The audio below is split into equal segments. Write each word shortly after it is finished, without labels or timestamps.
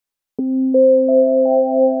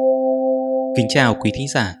Kính chào quý thính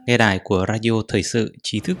giả nghe đài của Radio Thời sự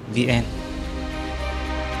Trí thức VN.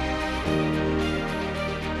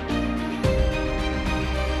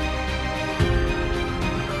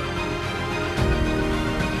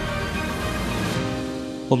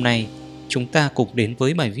 Hôm nay, chúng ta cùng đến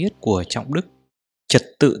với bài viết của Trọng Đức: Trật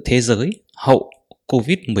tự thế giới hậu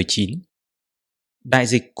Covid-19. Đại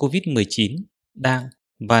dịch Covid-19 đang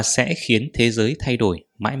và sẽ khiến thế giới thay đổi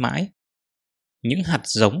mãi mãi. Những hạt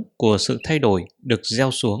giống của sự thay đổi được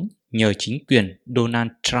gieo xuống nhờ chính quyền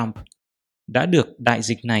Donald Trump đã được đại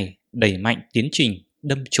dịch này đẩy mạnh tiến trình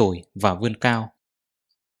đâm chồi và vươn cao.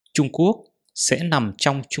 Trung Quốc sẽ nằm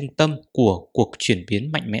trong trung tâm của cuộc chuyển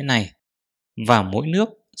biến mạnh mẽ này, và mỗi nước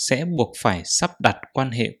sẽ buộc phải sắp đặt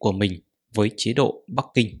quan hệ của mình với chế độ Bắc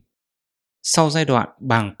Kinh. Sau giai đoạn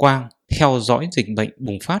bàng quang theo dõi dịch bệnh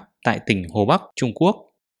bùng phát tại tỉnh Hồ Bắc, Trung Quốc,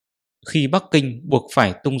 khi Bắc Kinh buộc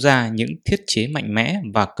phải tung ra những thiết chế mạnh mẽ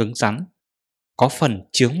và cứng rắn, có phần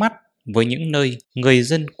chướng mắt với những nơi người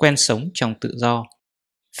dân quen sống trong tự do,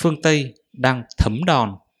 phương Tây đang thấm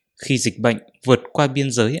đòn khi dịch bệnh vượt qua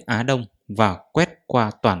biên giới Á Đông và quét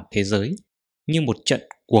qua toàn thế giới như một trận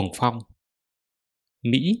cuồng phong.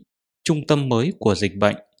 Mỹ, trung tâm mới của dịch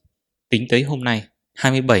bệnh, tính tới hôm nay,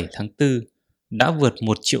 27 tháng 4, đã vượt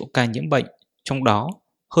 1 triệu ca nhiễm bệnh, trong đó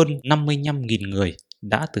hơn 55.000 người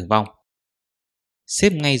đã tử vong.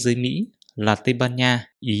 Xếp ngay dưới Mỹ là Tây Ban Nha,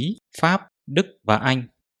 Ý, Pháp, Đức và Anh.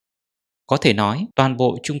 Có thể nói toàn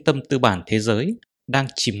bộ trung tâm tư bản thế giới đang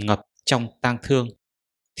chìm ngập trong tang thương,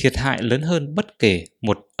 thiệt hại lớn hơn bất kể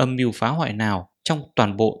một âm mưu phá hoại nào trong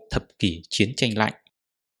toàn bộ thập kỷ chiến tranh lạnh.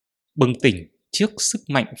 Bừng tỉnh trước sức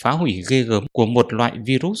mạnh phá hủy ghê gớm của một loại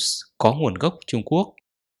virus có nguồn gốc Trung Quốc,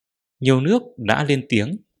 nhiều nước đã lên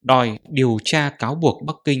tiếng đòi điều tra cáo buộc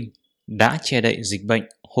Bắc Kinh đã che đậy dịch bệnh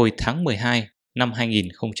hồi tháng 12 năm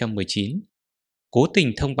 2019, cố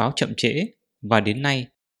tình thông báo chậm trễ và đến nay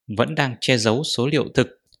vẫn đang che giấu số liệu thực,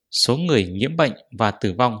 số người nhiễm bệnh và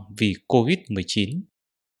tử vong vì Covid-19.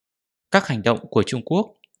 Các hành động của Trung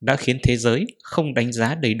Quốc đã khiến thế giới không đánh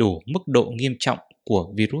giá đầy đủ mức độ nghiêm trọng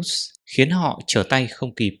của virus, khiến họ trở tay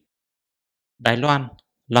không kịp. Đài Loan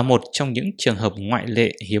là một trong những trường hợp ngoại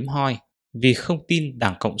lệ hiếm hoi vì không tin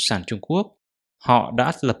Đảng Cộng sản Trung Quốc. Họ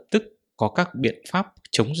đã lập tức có các biện pháp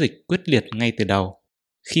chống dịch quyết liệt ngay từ đầu,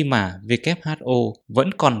 khi mà WHO vẫn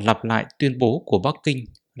còn lặp lại tuyên bố của Bắc Kinh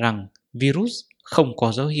rằng virus không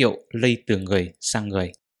có dấu hiệu lây từ người sang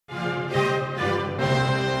người.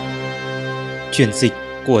 Chuyển dịch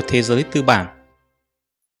của thế giới tư bản.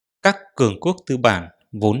 Các cường quốc tư bản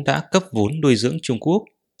vốn đã cấp vốn nuôi dưỡng Trung Quốc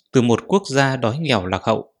từ một quốc gia đói nghèo lạc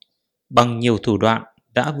hậu, bằng nhiều thủ đoạn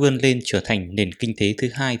đã vươn lên trở thành nền kinh tế thứ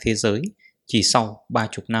hai thế giới chỉ sau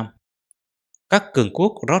 30 năm. Các cường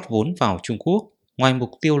quốc rót vốn vào Trung Quốc ngoài mục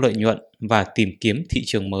tiêu lợi nhuận và tìm kiếm thị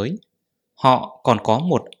trường mới. Họ còn có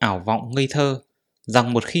một ảo vọng ngây thơ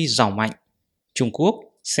rằng một khi giàu mạnh, Trung Quốc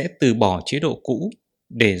sẽ từ bỏ chế độ cũ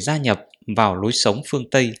để gia nhập vào lối sống phương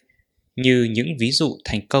Tây, như những ví dụ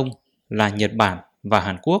thành công là Nhật Bản và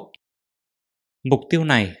Hàn Quốc. Mục tiêu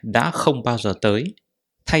này đã không bao giờ tới.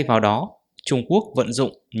 Thay vào đó, Trung Quốc vận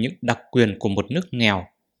dụng những đặc quyền của một nước nghèo,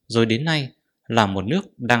 rồi đến nay là một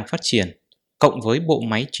nước đang phát triển, cộng với bộ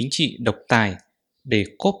máy chính trị độc tài để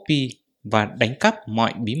copy và đánh cắp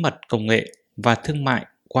mọi bí mật công nghệ và thương mại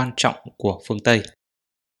quan trọng của phương Tây.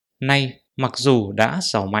 Nay, mặc dù đã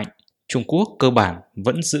giàu mạnh, Trung Quốc cơ bản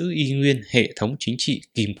vẫn giữ y nguyên hệ thống chính trị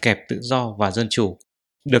kìm kẹp tự do và dân chủ,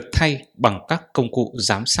 được thay bằng các công cụ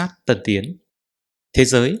giám sát tân tiến. Thế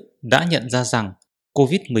giới đã nhận ra rằng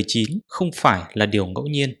Covid-19 không phải là điều ngẫu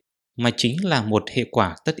nhiên, mà chính là một hệ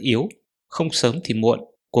quả tất yếu, không sớm thì muộn,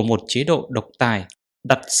 của một chế độ độc tài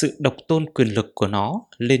đặt sự độc tôn quyền lực của nó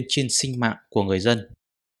lên trên sinh mạng của người dân.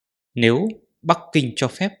 Nếu Bắc Kinh cho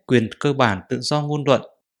phép quyền cơ bản tự do ngôn luận,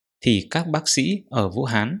 thì các bác sĩ ở Vũ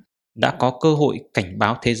Hán đã có cơ hội cảnh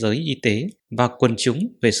báo thế giới y tế và quần chúng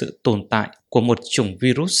về sự tồn tại của một chủng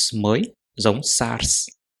virus mới giống SARS.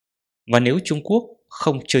 Và nếu Trung Quốc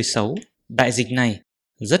không chơi xấu, đại dịch này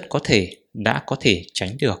rất có thể đã có thể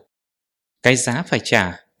tránh được. Cái giá phải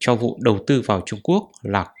trả cho vụ đầu tư vào Trung Quốc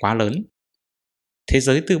là quá lớn. Thế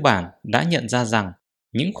giới tư bản đã nhận ra rằng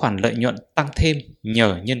những khoản lợi nhuận tăng thêm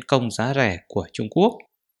nhờ nhân công giá rẻ của Trung Quốc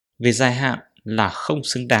về dài hạn là không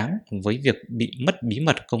xứng đáng với việc bị mất bí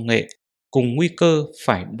mật công nghệ cùng nguy cơ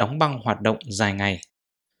phải đóng băng hoạt động dài ngày.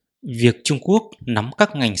 Việc Trung Quốc nắm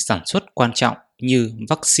các ngành sản xuất quan trọng như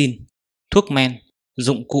vaccine, thuốc men,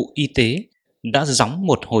 dụng cụ y tế đã gióng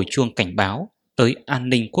một hồi chuông cảnh báo tới an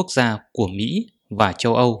ninh quốc gia của Mỹ và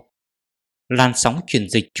châu Âu. Làn sóng chuyển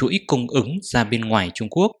dịch chuỗi cung ứng ra bên ngoài Trung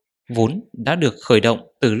Quốc vốn đã được khởi động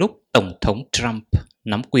từ lúc Tổng thống Trump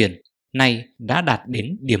nắm quyền, nay đã đạt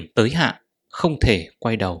đến điểm tới hạn, không thể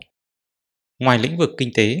quay đầu. Ngoài lĩnh vực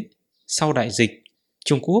kinh tế, sau đại dịch,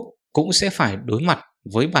 Trung Quốc cũng sẽ phải đối mặt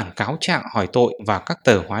với bản cáo trạng hỏi tội và các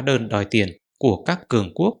tờ hóa đơn đòi tiền của các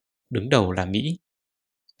cường quốc, đứng đầu là Mỹ.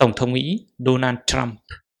 Tổng thống Mỹ Donald Trump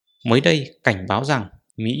mới đây cảnh báo rằng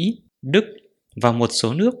Mỹ, Đức và một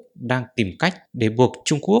số nước đang tìm cách để buộc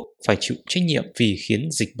Trung Quốc phải chịu trách nhiệm vì khiến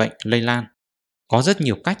dịch bệnh lây lan. Có rất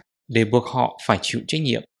nhiều cách để buộc họ phải chịu trách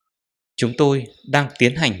nhiệm. Chúng tôi đang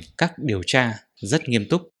tiến hành các điều tra rất nghiêm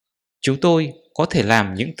túc. Chúng tôi có thể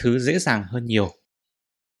làm những thứ dễ dàng hơn nhiều.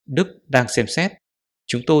 Đức đang xem xét.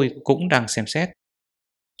 Chúng tôi cũng đang xem xét.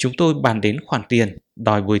 Chúng tôi bàn đến khoản tiền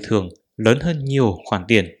đòi bồi thường lớn hơn nhiều khoản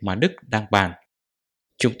tiền mà Đức đang bàn.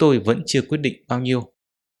 Chúng tôi vẫn chưa quyết định bao nhiêu,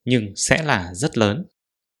 nhưng sẽ là rất lớn.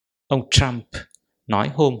 Ông Trump nói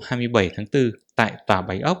hôm 27 tháng 4 tại Tòa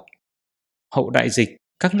Bạch Ốc. Hậu đại dịch,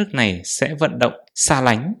 các nước này sẽ vận động xa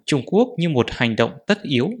lánh Trung Quốc như một hành động tất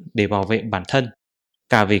yếu để bảo vệ bản thân,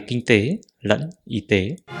 cả về kinh tế lẫn y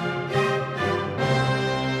tế.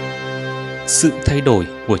 Sự thay đổi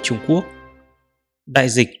của Trung Quốc. Đại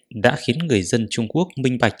dịch đã khiến người dân Trung Quốc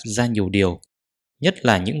minh bạch ra nhiều điều, nhất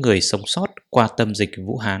là những người sống sót qua tâm dịch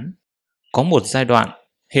Vũ Hán. Có một giai đoạn,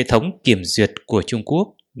 hệ thống kiểm duyệt của Trung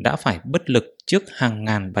Quốc đã phải bất lực trước hàng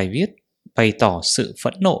ngàn bài viết bày tỏ sự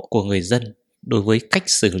phẫn nộ của người dân đối với cách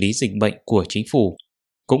xử lý dịch bệnh của chính phủ,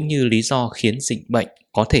 cũng như lý do khiến dịch bệnh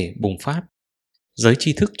có thể bùng phát. Giới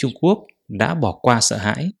tri thức Trung Quốc đã bỏ qua sợ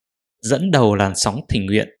hãi, dẫn đầu làn sóng thỉnh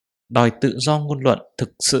nguyện, đòi tự do ngôn luận thực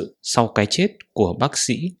sự sau cái chết của bác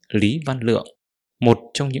sĩ Lý Văn Lượng, một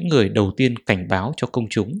trong những người đầu tiên cảnh báo cho công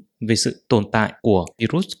chúng về sự tồn tại của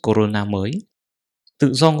virus corona mới.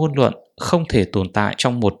 Tự do ngôn luận không thể tồn tại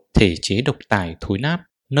trong một thể chế độc tài thối nát,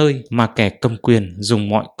 nơi mà kẻ cầm quyền dùng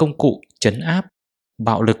mọi công cụ trấn áp,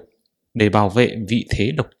 bạo lực để bảo vệ vị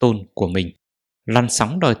thế độc tôn của mình. Làn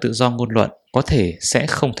sóng đòi tự do ngôn luận có thể sẽ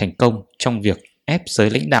không thành công trong việc ép giới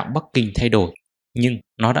lãnh đạo Bắc Kinh thay đổi, nhưng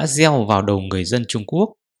nó đã gieo vào đầu người dân Trung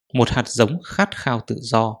Quốc một hạt giống khát khao tự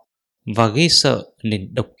do và ghê sợ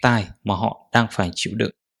nền độc tài mà họ đang phải chịu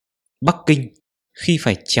đựng. Bắc Kinh, khi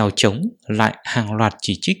phải chèo chống lại hàng loạt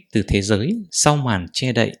chỉ trích từ thế giới sau màn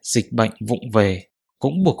che đậy dịch bệnh vụng về,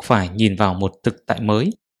 cũng buộc phải nhìn vào một thực tại mới.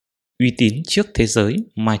 Uy tín trước thế giới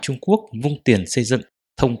mà Trung Quốc vung tiền xây dựng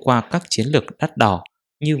thông qua các chiến lược đắt đỏ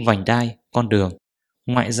như vành đai, con đường,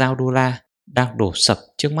 ngoại giao đô la đang đổ sập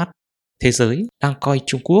trước mắt. Thế giới đang coi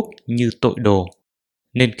Trung Quốc như tội đồ.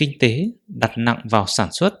 Nền kinh tế đặt nặng vào sản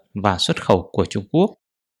xuất và xuất khẩu của Trung Quốc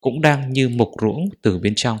cũng đang như mục ruỗng từ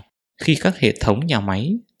bên trong, khi các hệ thống nhà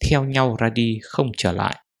máy theo nhau ra đi không trở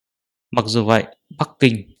lại. Mặc dù vậy, Bắc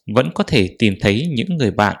Kinh vẫn có thể tìm thấy những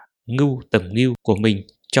người bạn ngưu tầm ngưu của mình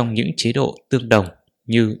trong những chế độ tương đồng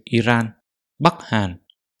như Iran, Bắc Hàn,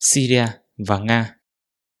 Syria và Nga.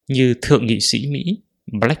 Như Thượng nghị sĩ Mỹ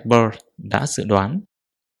Blackburn đã dự đoán,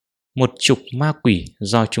 một trục ma quỷ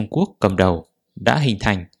do Trung Quốc cầm đầu đã hình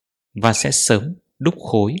thành và sẽ sớm đúc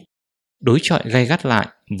khối, đối chọi gay gắt lại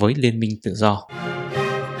với Liên minh tự do.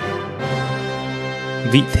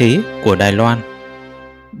 Vị thế của Đài Loan.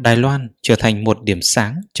 Đài Loan trở thành một điểm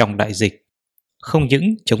sáng trong đại dịch. Không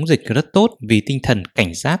những chống dịch rất tốt vì tinh thần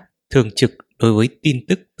cảnh giác thường trực đối với tin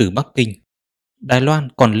tức từ Bắc Kinh, Đài Loan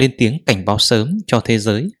còn lên tiếng cảnh báo sớm cho thế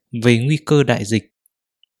giới về nguy cơ đại dịch,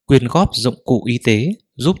 quyên góp dụng cụ y tế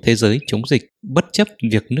giúp thế giới chống dịch bất chấp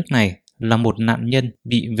việc nước này là một nạn nhân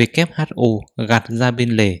bị WHO gạt ra bên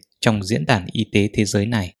lề trong diễn đàn y tế thế giới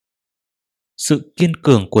này. Sự kiên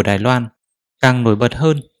cường của Đài Loan càng nổi bật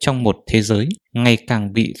hơn trong một thế giới ngày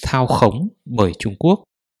càng bị thao khống bởi Trung Quốc,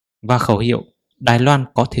 và khẩu hiệu Đài Loan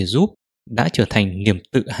có thể giúp đã trở thành niềm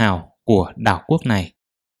tự hào của đảo quốc này.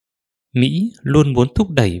 Mỹ luôn muốn thúc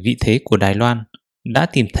đẩy vị thế của Đài Loan, đã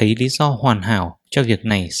tìm thấy lý do hoàn hảo cho việc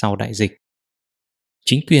này sau đại dịch.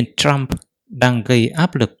 Chính quyền Trump đang gây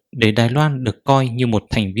áp lực để Đài Loan được coi như một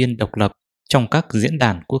thành viên độc lập trong các diễn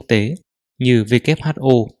đàn quốc tế như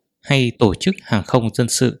WHO hay Tổ chức Hàng không Dân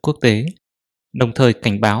sự Quốc tế, đồng thời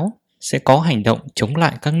cảnh báo sẽ có hành động chống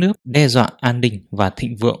lại các nước đe dọa an ninh và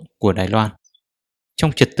thịnh vượng của Đài Loan.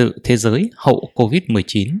 Trong trật tự thế giới hậu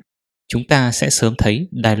Covid-19, chúng ta sẽ sớm thấy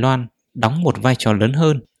Đài Loan đóng một vai trò lớn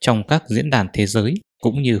hơn trong các diễn đàn thế giới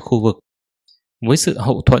cũng như khu vực, với sự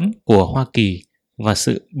hậu thuẫn của Hoa Kỳ và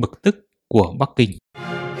sự bực tức của Bắc Kinh.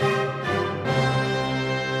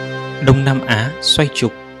 Đông Nam Á xoay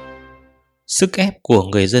trục. Sức ép của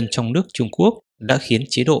người dân trong nước Trung Quốc đã khiến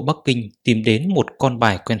chế độ Bắc Kinh tìm đến một con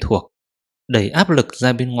bài quen thuộc, đẩy áp lực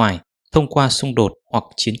ra bên ngoài thông qua xung đột hoặc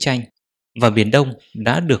chiến tranh, và Biển Đông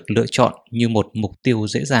đã được lựa chọn như một mục tiêu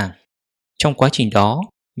dễ dàng. Trong quá trình đó,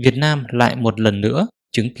 Việt Nam lại một lần nữa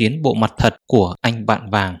chứng kiến bộ mặt thật của anh bạn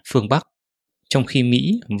vàng phương Bắc, trong khi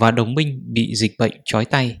Mỹ và đồng minh bị dịch bệnh trói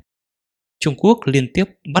tay. Trung Quốc liên tiếp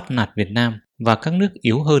bắt nạt Việt Nam và các nước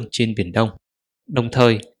yếu hơn trên Biển Đông, đồng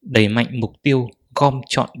thời đẩy mạnh mục tiêu gom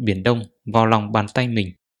trọn Biển Đông vào lòng bàn tay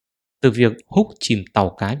mình, từ việc húc chìm tàu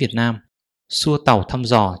cá Việt Nam, xua tàu thăm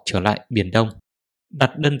dò trở lại Biển Đông,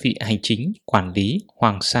 đặt đơn vị hành chính quản lý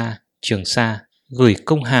Hoàng Sa, Trường Sa, gửi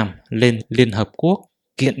công hàm lên Liên Hợp Quốc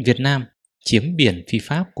kiện Việt Nam chiếm biển phi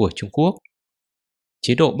pháp của Trung Quốc.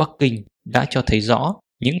 Chế độ Bắc Kinh đã cho thấy rõ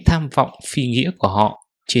những tham vọng phi nghĩa của họ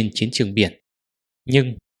trên chiến trường biển.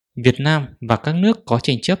 Nhưng Việt Nam và các nước có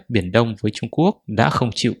tranh chấp Biển Đông với Trung Quốc đã không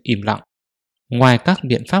chịu im lặng. Ngoài các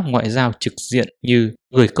biện pháp ngoại giao trực diện như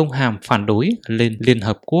gửi công hàm phản đối lên Liên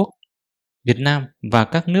Hợp Quốc, Việt Nam và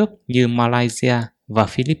các nước như Malaysia và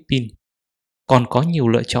Philippines còn có nhiều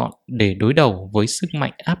lựa chọn để đối đầu với sức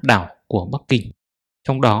mạnh áp đảo của Bắc Kinh.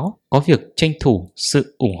 Trong đó có việc tranh thủ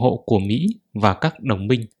sự ủng hộ của Mỹ và các đồng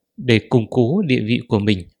minh để củng cố địa vị của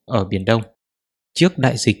mình ở Biển Đông. Trước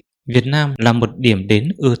đại dịch, Việt Nam là một điểm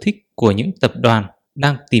đến ưa thích của những tập đoàn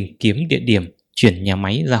đang tìm kiếm địa điểm chuyển nhà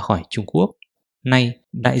máy ra khỏi Trung Quốc. Nay,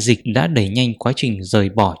 đại dịch đã đẩy nhanh quá trình rời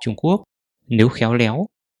bỏ Trung Quốc. Nếu khéo léo,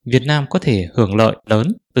 Việt Nam có thể hưởng lợi lớn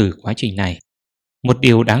từ quá trình này. Một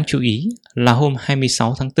điều đáng chú ý là hôm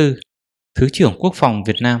 26 tháng 4, Thứ trưởng Quốc phòng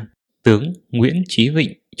Việt Nam, tướng Nguyễn Chí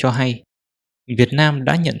Vịnh cho hay Việt Nam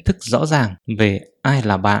đã nhận thức rõ ràng về ai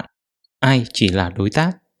là bạn, ai chỉ là đối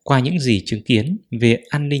tác qua những gì chứng kiến về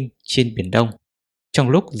an ninh trên Biển Đông. Trong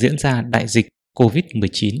lúc diễn ra đại dịch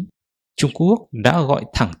COVID-19, Trung Quốc đã gọi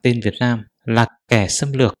thẳng tên Việt Nam là kẻ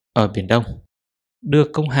xâm lược ở Biển Đông, đưa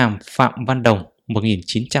công hàm Phạm Văn Đồng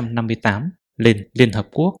 1958 lên Liên Hợp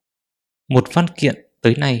Quốc. Một văn kiện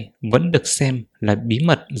tới nay vẫn được xem là bí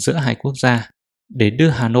mật giữa hai quốc gia để đưa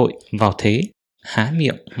Hà Nội vào thế há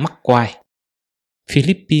miệng mắc quai.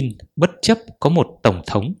 Philippines bất chấp có một tổng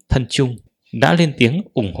thống thân Trung đã lên tiếng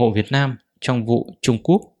ủng hộ Việt Nam trong vụ Trung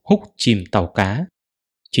Quốc húc chìm tàu cá.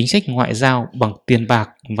 Chính sách ngoại giao bằng tiền bạc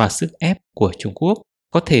và sức ép của Trung Quốc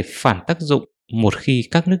có thể phản tác dụng một khi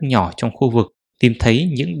các nước nhỏ trong khu vực tìm thấy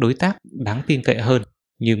những đối tác đáng tin cậy hơn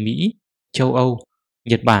như Mỹ, châu Âu,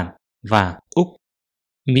 Nhật Bản và Úc.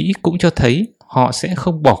 Mỹ cũng cho thấy họ sẽ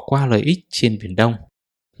không bỏ qua lợi ích trên Biển Đông,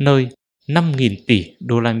 nơi 5.000 tỷ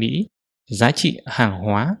đô la Mỹ giá trị hàng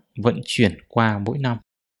hóa vận chuyển qua mỗi năm.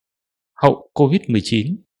 Hậu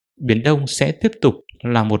Covid-19, Biển Đông sẽ tiếp tục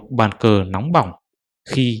là một bàn cờ nóng bỏng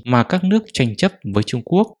khi mà các nước tranh chấp với Trung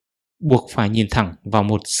Quốc buộc phải nhìn thẳng vào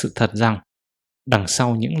một sự thật rằng đằng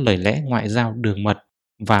sau những lời lẽ ngoại giao đường mật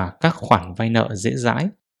và các khoản vay nợ dễ dãi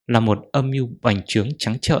là một âm mưu bành trướng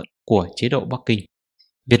trắng trợn của chế độ Bắc Kinh.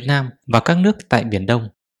 Việt Nam và các nước tại Biển Đông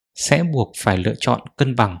sẽ buộc phải lựa chọn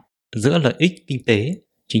cân bằng giữa lợi ích kinh tế,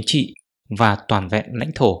 chính trị và toàn vẹn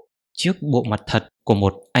lãnh thổ trước bộ mặt thật của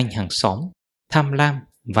một anh hàng xóm tham lam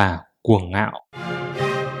và cuồng ngạo.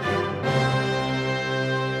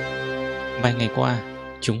 Vài ngày qua,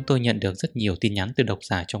 chúng tôi nhận được rất nhiều tin nhắn từ độc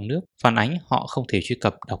giả trong nước phản ánh họ không thể truy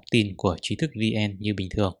cập đọc tin của Trí thức VN như bình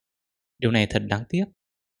thường. Điều này thật đáng tiếc.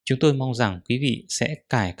 Chúng tôi mong rằng quý vị sẽ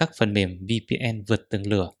cài các phần mềm VPN vượt tường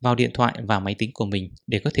lửa vào điện thoại và máy tính của mình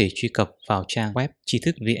để có thể truy cập vào trang web tri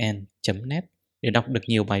thức vn.net để đọc được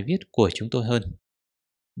nhiều bài viết của chúng tôi hơn.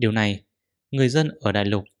 Điều này, người dân ở đại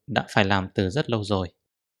lục đã phải làm từ rất lâu rồi.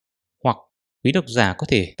 Hoặc quý độc giả có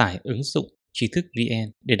thể tải ứng dụng Trí thức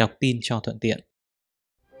VN để đọc tin cho thuận tiện.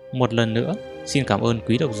 Một lần nữa, xin cảm ơn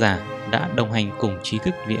quý độc giả đã đồng hành cùng Trí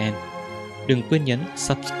thức VN. Đừng quên nhấn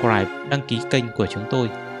subscribe, đăng ký kênh của chúng tôi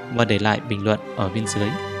và để lại bình luận ở bên dưới.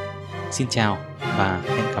 Xin chào và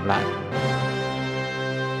hẹn gặp lại.